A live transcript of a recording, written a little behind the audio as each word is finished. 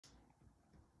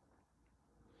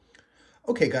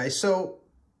Okay, guys, so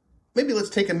maybe let's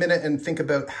take a minute and think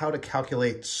about how to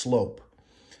calculate slope.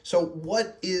 So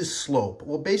what is slope?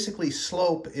 Well, basically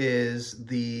slope is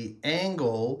the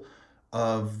angle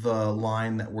of the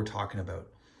line that we're talking about.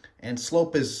 And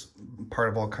slope is part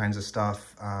of all kinds of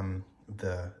stuff.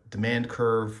 The demand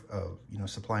curve of,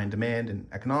 supply and demand in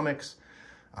economics,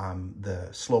 the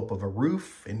slope of a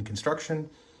roof in construction,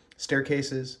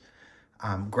 staircases,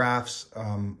 graphs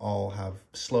all have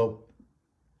slope.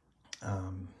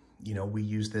 We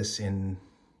use this in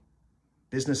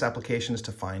business applications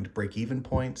to find break-even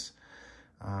points.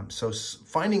 So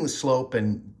finding the slope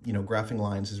and, graphing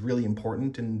lines is really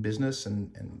important in business,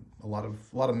 and a lot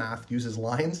of math uses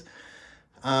lines.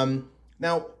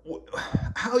 Now,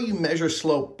 how you measure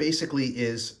slope basically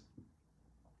is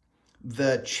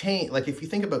the change. Like if you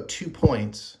think about 2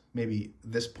 points, maybe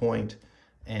this point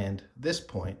and this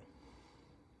point,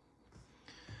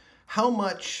 how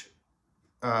much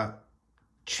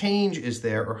change is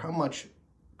there, or how much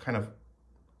kind of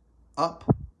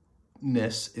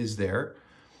upness is there,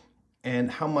 and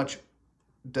how much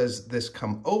does this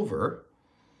come over?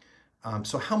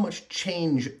 So how much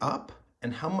change up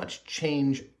and how much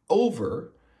change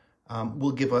over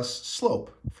will give us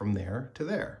slope from there to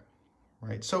there,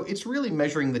 right? So it's really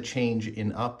measuring the change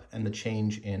in up and the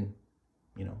change in,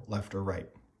 left or right.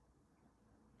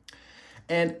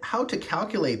 And how to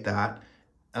calculate that,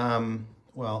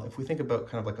 well, if we think about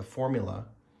kind of like a formula,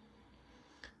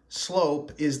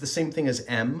 slope is the same thing as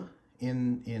m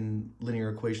in linear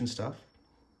equation stuff.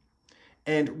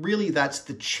 And really that's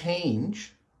the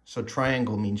change. So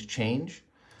triangle means change.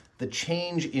 The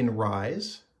change in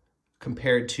rise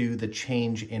compared to the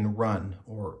change in run,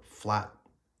 or flat,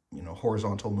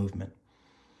 horizontal movement.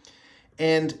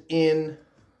 And in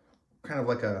kind of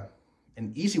like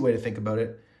an easy way to think about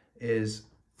it is,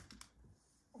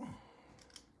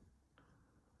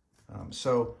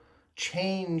 so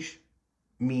change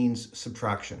means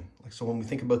subtraction. Like, so when we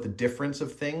think about the difference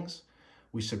of things,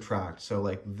 we subtract. So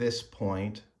like this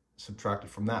point subtracted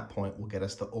from that point will get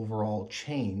us the overall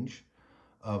change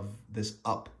of this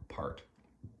up part.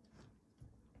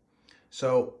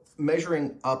 So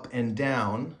measuring up and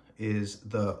down is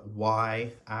the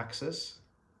y-axis.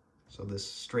 So this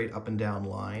straight up and down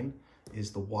line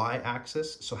is the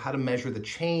y-axis. So how to measure the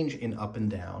change in up and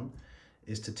down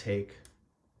is to take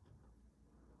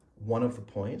one of the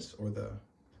points, or the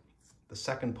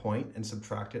second point, and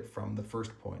subtract it from the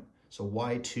first point. So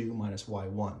y2 minus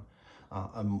y1.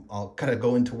 I'll kind of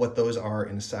go into what those are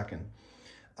in a second.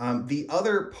 The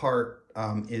other part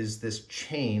is this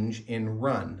change in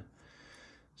run.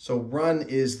 So run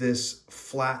is this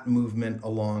flat movement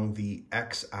along the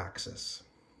x-axis,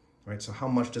 right? So how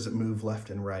much does it move left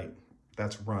and right?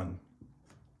 That's run.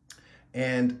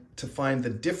 And to find the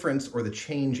difference or the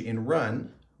change in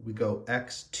run, we go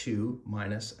x2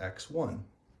 minus x1.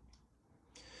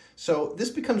 So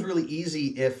this becomes really easy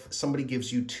if somebody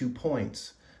gives you 2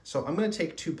 points. So I'm going to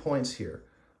take 2 points here.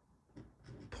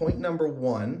 Point number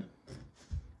 1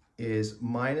 is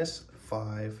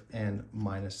 -5 and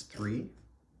 -3.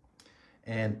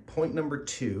 And point number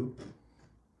 2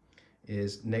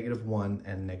 is -1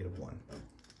 and -1.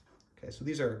 Okay, so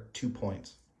these are 2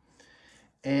 points.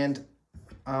 And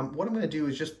what I'm going to do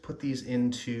is just put these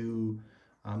into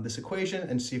this equation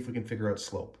and see if we can figure out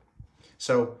slope.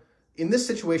 So in this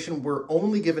situation, we're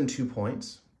only given 2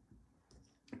 points.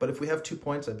 But if we have 2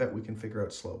 points, I bet we can figure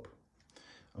out slope.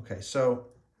 Okay, so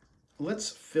let's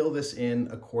fill this in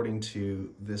according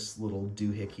to this little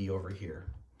doohickey over here.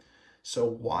 So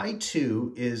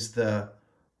y2 is the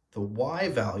y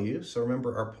value. So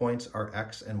remember, our points are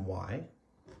x and y.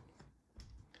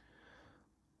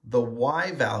 The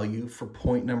y value for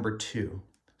point number 2.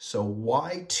 So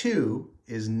y2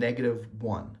 is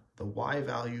 -1. The y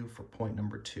value for point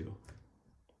number 2.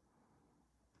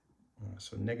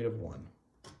 So -1.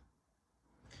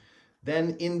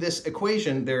 Then in this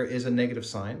equation, there is a negative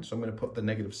sign. So I'm going to put the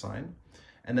negative sign.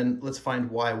 And then let's find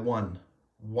y1.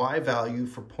 Y value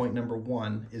for point number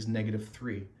 1 is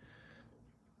 -3.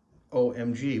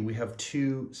 OMG, we have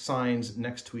 2 signs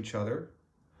next to each other.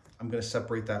 I'm going to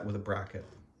separate that with a bracket.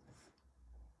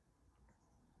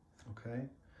 Okay?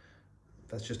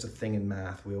 That's just a thing in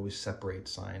math. We always separate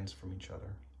signs from each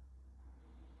other.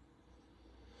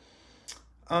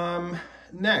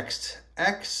 Next,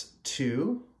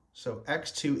 x2. So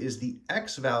x2 is the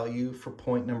x value for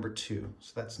point number 2.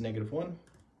 So that's -1.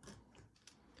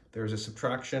 There's a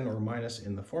subtraction or minus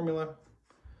in the formula.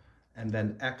 And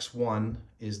then x1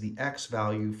 is the x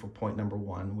value for point number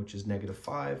 1, which is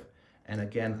 -5. And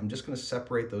again, I'm just going to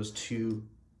separate those 2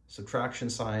 subtraction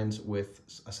signs with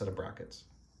a set of brackets.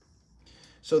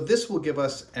 So this will give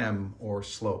us m, or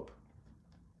slope.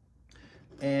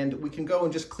 And we can go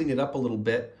and just clean it up a little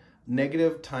bit.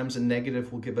 Negative times a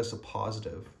negative will give us a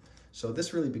positive. So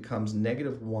this really becomes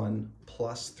 -1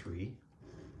 plus 3.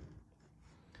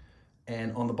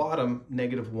 And on the bottom,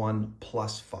 -1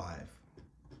 plus 5.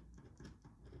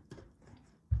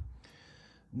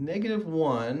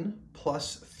 -1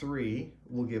 plus 3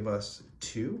 will give us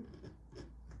 2.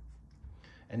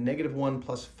 And -1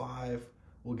 plus 5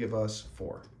 will give us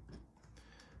 4.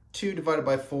 2 divided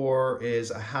by 4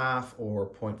 is 1/2, or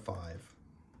 0.5.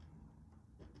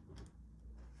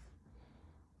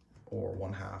 Or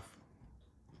 1/2.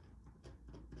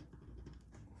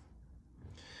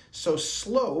 So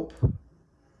slope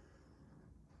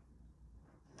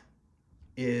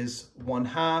is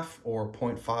 1/2, or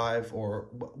 0.5, or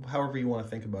however you want to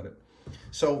think about it.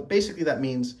 So basically that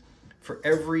means for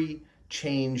every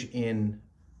change in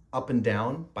up and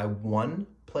down by 1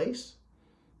 place,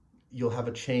 you'll have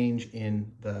a change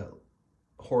in the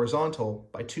horizontal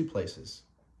by 2 places.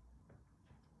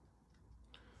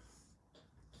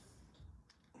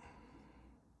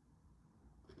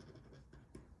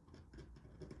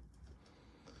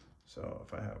 So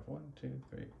if I have 1, 2,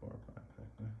 3, 4, 5, 6,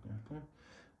 7,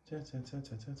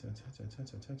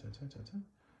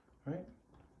 right?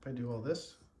 If I do all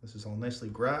this, this is all nicely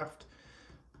graphed.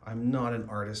 I'm not an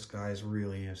artist, guys,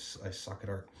 really. I suck at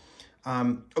art.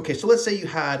 Okay, so let's say you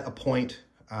had a point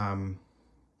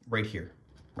right here,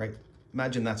 right?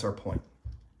 Imagine that's our point.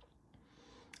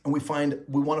 And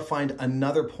we want to find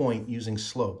another point using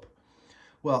slope.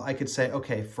 Well, I could say,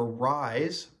 okay, for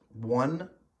rise, one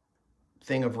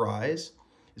thing of rise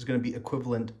is going to be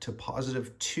equivalent to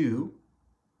 +2,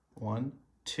 1,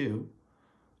 2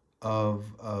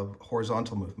 of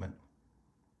horizontal movement.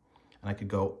 And I could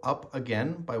go up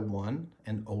again by 1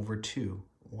 and over 2,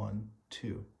 1,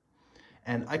 2.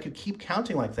 And I could keep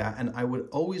counting like that, and I would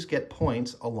always get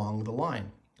points along the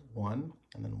line. 1,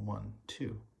 and then 1,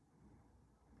 2.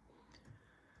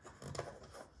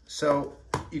 So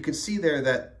you could see there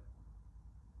that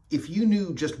if you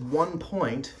knew just one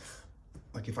point,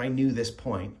 like if I knew this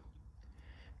point,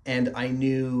 and I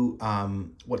knew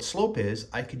what slope is,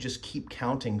 I could just keep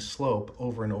counting slope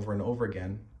over and over and over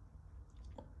again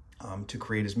to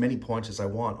create as many points as I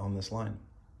want on this line.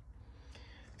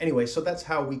 Anyway, so that's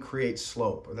how we create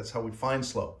slope, or that's how we find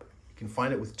slope. You can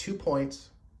find it with 2 points,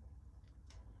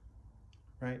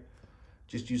 right?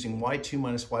 Just using y2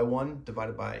 minus y1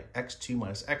 divided by x2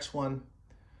 minus x1.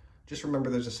 Just remember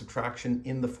there's a subtraction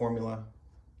in the formula.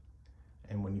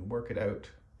 And when you work it out,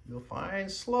 you'll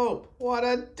find slope. What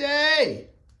a day!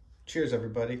 Cheers,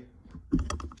 everybody.